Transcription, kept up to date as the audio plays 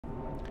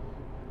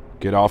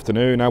Good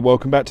afternoon and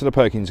welcome back to the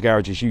Perkins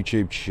Garages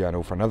YouTube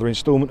channel for another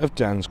instalment of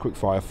Dan's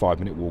quickfire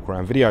 5-minute walk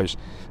around videos.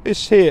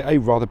 This here a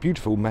rather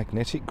beautiful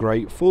magnetic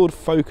grey Ford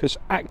Focus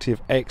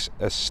Active X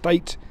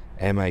Estate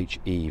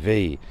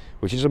MHEV,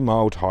 which is a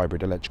mild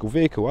hybrid electrical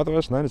vehicle,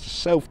 otherwise known as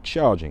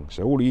self-charging.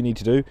 So all you need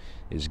to do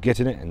is get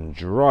in it and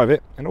drive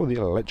it, and all the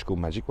electrical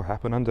magic will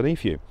happen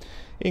underneath you.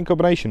 In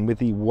combination with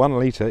the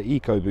 1-litre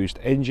EcoBoost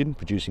engine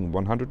producing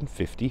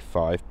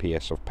 155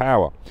 PS of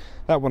power.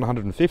 That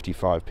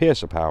 155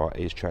 PS of power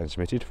is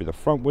transmitted through the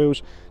front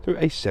wheels through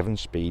a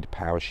 7-speed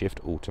power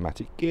shift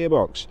automatic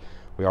gearbox.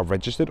 We are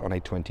registered on a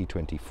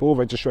 2024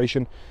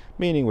 registration,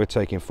 meaning we're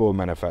taking full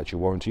manufacturer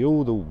warranty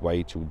all the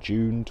way till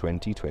June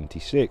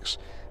 2026.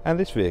 And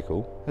this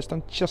vehicle has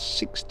done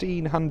just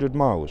 1,600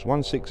 miles,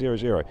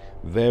 1600,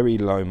 very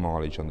low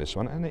mileage on this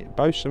one, and it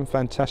boasts some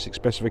fantastic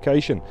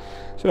specification.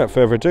 So without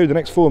further ado, the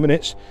next 4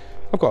 minutes,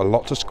 I've got a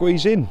lot to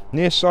squeeze in.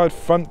 Near side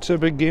front to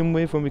begin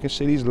with, when we can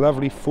see these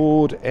lovely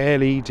Ford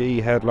LED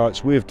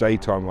headlights with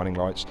daytime running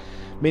lights,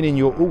 meaning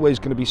you're always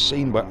going to be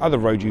seen by other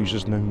road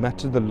users no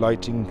matter the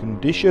lighting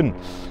condition.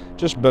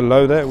 Just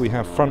below there we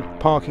have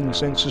front parking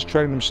sensors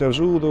trailing themselves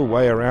all the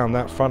way around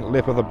that front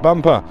lip of the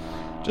bumper.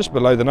 Just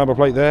below the number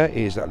plate there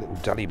is that little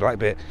dully black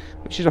bit,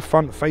 which is a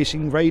front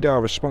facing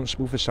radar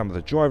responsible for some of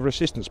the driver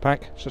assistance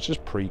pack, such as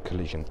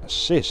pre-collision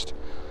assist.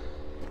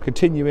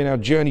 Continuing our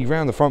journey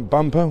round the front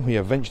bumper, we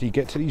eventually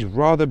get to these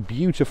rather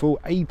beautiful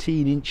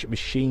 18-inch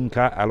machine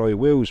cut alloy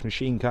wheels.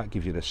 Machine cut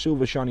gives you the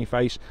silver shiny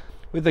face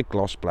with the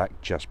gloss black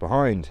just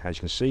behind. As you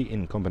can see,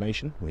 in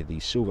combination with the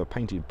silver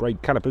painted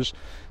brake calipers,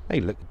 they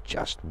look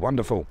just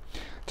wonderful.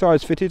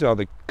 Tyres fitted are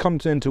the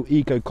Continental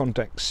Eco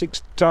Contact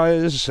 6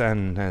 tyres,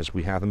 and as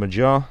we have them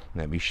ajar,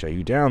 let me show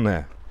you down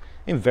there.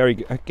 In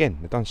again,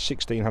 they've done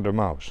 1,600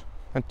 miles.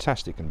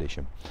 Fantastic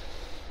condition.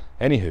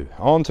 Anywho,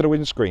 onto the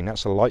windscreen.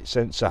 That's a light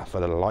sensor for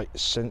the light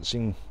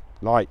sensing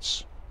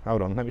lights.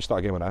 Hold on, let me start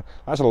again with that.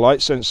 That's a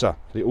light sensor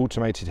for the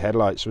automated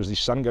headlights. So as the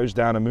sun goes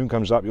down and moon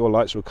comes up, your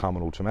lights will come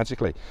on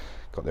automatically.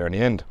 Got there in the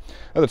end.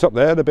 At the top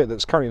there, the bit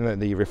that's currently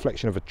the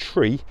reflection of a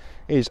tree,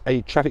 is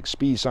a traffic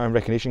speed sign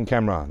recognition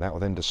camera. That will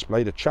then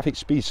display the traffic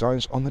speed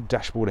signs on the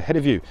dashboard ahead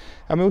of you.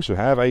 And we also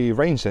have a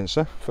rain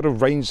sensor for the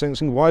rain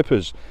sensing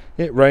wipers.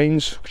 It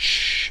rains,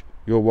 shh,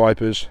 your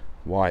wipers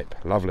wipe.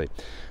 Lovely.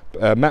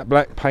 Matte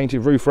black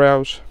painted roof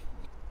rails.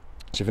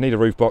 So if you need a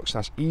roof box,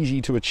 that's easy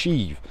to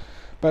achieve.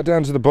 Back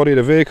down to the body of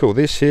the vehicle.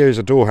 This here is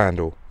a door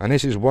handle, and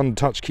this is one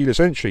touch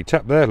keyless entry.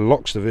 Tap there,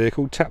 locks the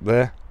vehicle. Tap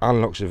there,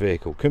 unlocks the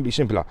vehicle. Couldn't be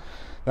simpler.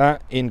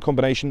 That in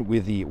combination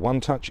with the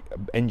one touch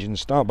engine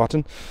start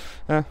button,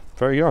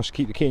 very nice.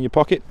 Keep the key in your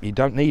pocket. You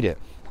don't need it.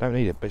 Don't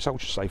need it, but it's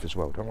ultra safe as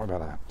well. Don't worry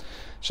about that.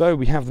 So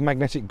we have the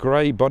magnetic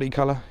grey body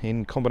colour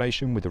in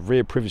combination with the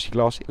rear privacy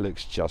glass. It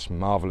looks just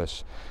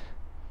marvellous.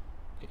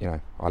 You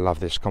know, I love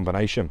this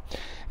combination.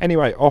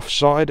 Anyway,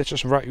 offside, let's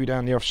just write you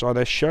down the offside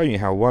there, showing you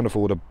how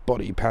wonderful the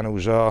body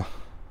panels are.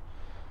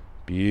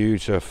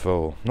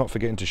 Beautiful. Not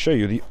forgetting to show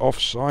you the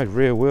offside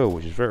rear wheel,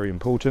 which is very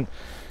important.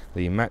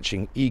 The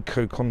matching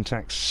Eco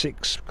Contact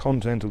 6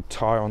 Continental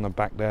tyre on the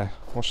back there.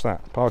 What's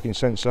that? Parking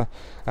sensor,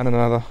 and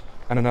another,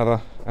 and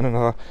another, and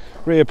another.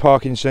 Rear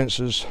parking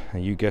sensors,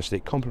 and you guessed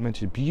it,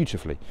 complemented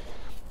beautifully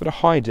with a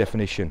high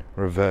definition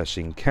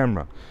reversing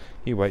camera.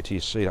 You wait till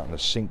you see that on the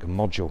sync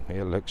module.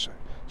 It looks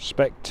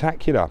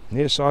spectacular.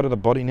 Near side of the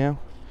body now.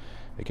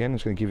 Again,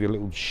 it's going to give you a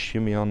little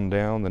shimmy on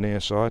down the near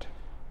side.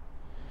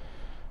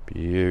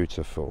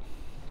 Beautiful.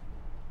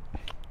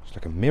 It's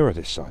like a mirror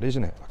this side,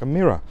 isn't it? Like a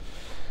mirror.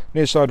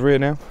 Near side rear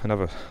now.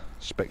 Another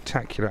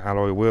spectacular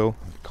alloy wheel.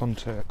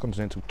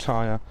 Continental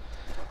tyre.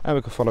 And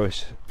we can follow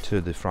it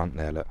to the front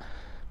there. Look.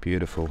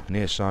 Beautiful.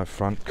 Near side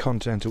front.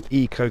 Continental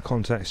Eco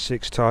Contact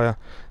 6 tyre.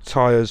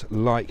 Tyres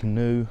like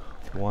new.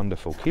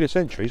 Wonderful. Keyless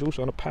entry is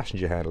also on a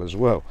passenger handle as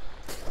well,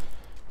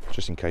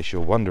 just in case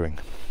you're wondering.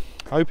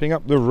 Opening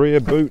up the rear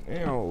boot.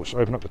 Let's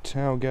open up the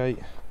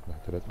tailgate.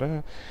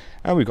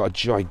 And we've got a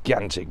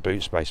gigantic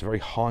boot space, a very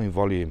high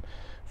volume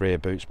rear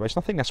boot space.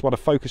 And I think that's why the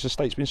Focus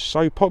Estate's been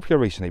so popular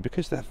recently,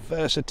 because their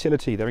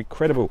versatility, they're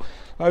incredible.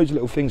 Loads of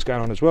little things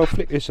going on as well.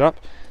 Flick this up,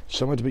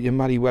 somewhere to put your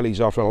muddy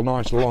wellies after a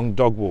nice long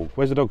dog walk.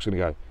 Where's the dog's going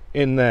to go?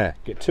 In there.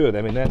 Get 2 of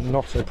them in there,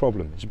 not a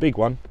problem. It's a big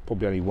one,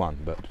 probably only one,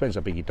 but it depends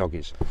how big your dog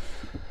is.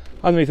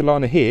 Underneath the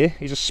liner here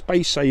is a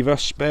space saver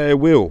spare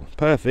wheel,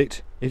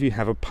 perfect if you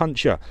have a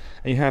puncture,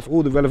 and you have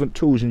all the relevant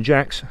tools and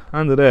jacks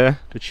under there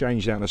to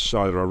change down the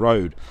side of a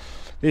road.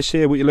 This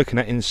here, what you're looking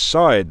at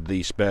inside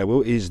the spare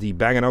wheel, is the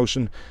Bang &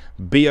 Olufsen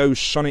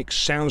Beosonic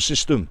sound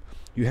system.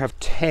 You have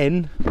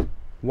 10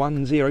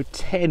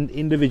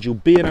 individual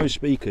B&O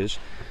speakers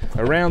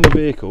around the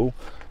vehicle,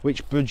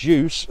 which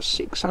produce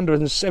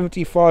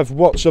 675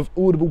 watts of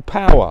audible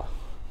power.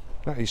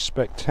 That is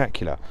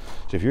spectacular.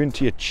 So if you're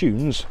into your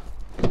tunes,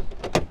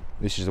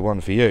 this is the one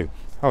for you.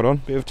 Hold on,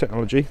 bit of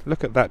technology.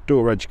 Look at that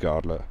door edge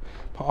guard, look.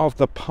 Part of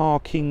the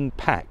parking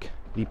pack.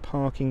 The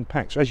parking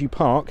pack. So as you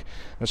park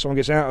and someone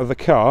gets out of the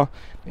car,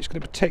 it's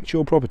going to protect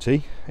your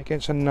property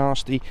against a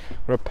nasty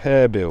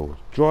repair bill.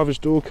 Driver's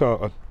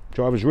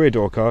rear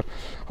door card,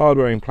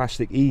 hardware in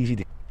plastic, easy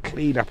to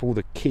clean up all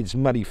the kids'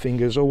 muddy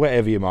fingers or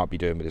whatever you might be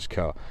doing with this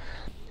car.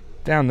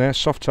 Down there,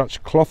 soft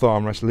touch cloth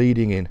armrest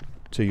leading in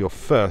to your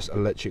first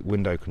electric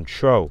window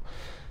control.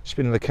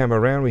 Spinning the camera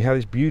around, we have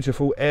this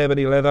beautiful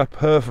ebony leather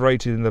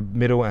perforated in the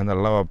middle and the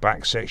lower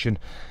back section,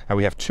 and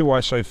we have 2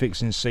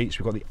 ISOFIX seats.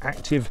 We've got the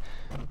active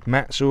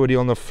mats already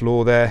on the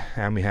floor there,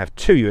 and we have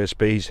 2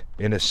 USBs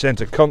in the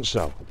center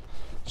console.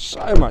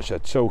 So much to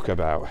talk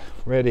about.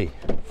 Ready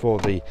for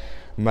the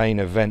main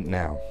event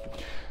now.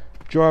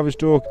 Driver's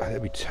door,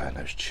 let me turn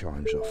those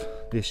chimes off.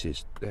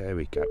 There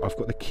we go. I've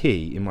got the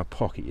key in my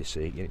pocket, you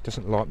see, and it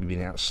doesn't like me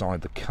being outside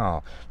the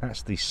car.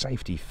 That's the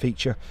safety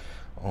feature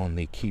on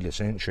the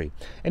keyless entry.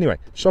 Anyway,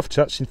 soft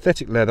touch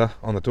synthetic leather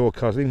on the door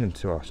cards, leading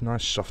to a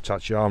nice soft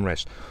touch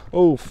armrest.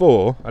 All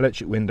 4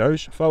 electric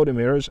windows, folding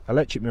mirrors,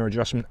 electric mirror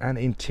adjustment, and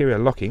interior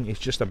locking is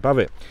just above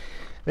it.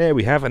 There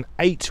we have an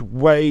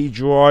 8-way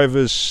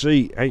driver's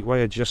seat,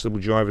 8-way adjustable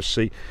driver's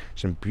seat.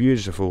 Some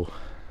beautiful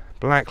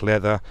black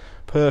leather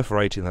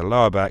perforating the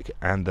lower back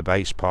and the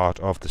base part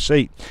of the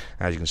seat.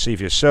 As you can see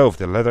for yourself,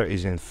 the leather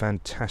is in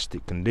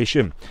fantastic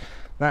condition.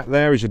 That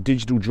there is a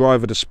digital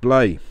driver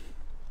display,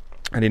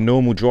 and in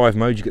normal drive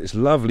mode you get this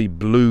lovely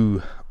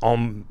blue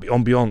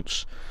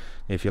ambiance,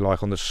 if you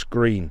like, on the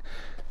screen.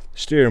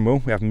 Steering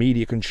wheel, we have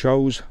media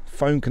controls,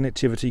 phone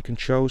connectivity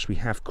controls, we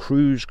have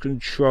cruise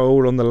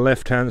control on the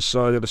left hand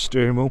side of the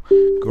steering wheel,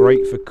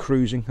 great for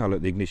cruising. Oh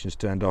look, the ignition's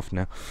turned off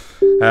now.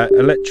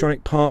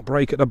 Electronic park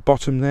brake at the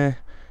bottom there.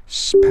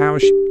 Power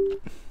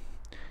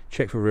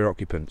check for rear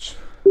occupants.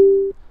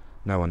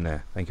 No one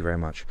there, thank you very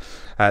much.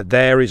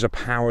 There is a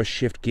power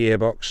shift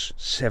gearbox,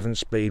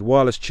 7-speed,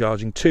 wireless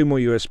charging, 2 more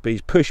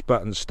USBs, push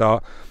button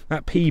start.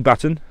 That P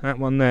button, that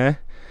one there,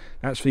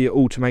 that's for your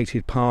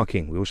automated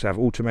parking. We also have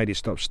automated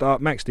stop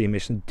start, max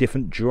DMS, and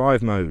different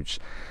drive modes.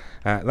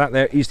 That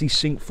there is the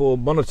Sync 4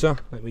 monitor.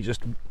 Let me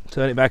just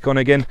turn it back on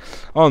again.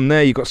 On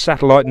there you've got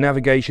satellite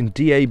navigation,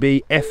 DAB,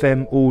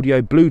 FM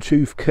audio,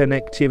 Bluetooth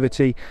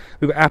connectivity.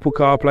 We've got Apple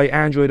CarPlay,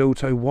 Android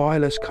Auto,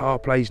 wireless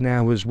CarPlays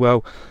now as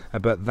well.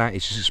 But that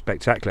is just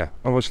spectacular.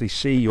 Obviously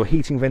see your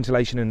heating,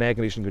 ventilation and air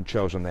conditioning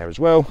controls on there as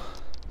well.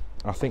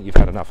 I think you've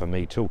had enough of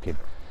me talking.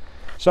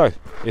 So,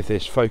 if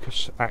this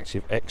Focus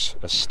Active X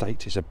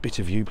Estate is a bit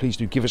of you, please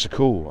do give us a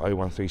call,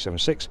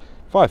 01376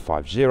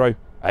 550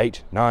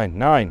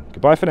 899.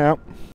 Goodbye for now.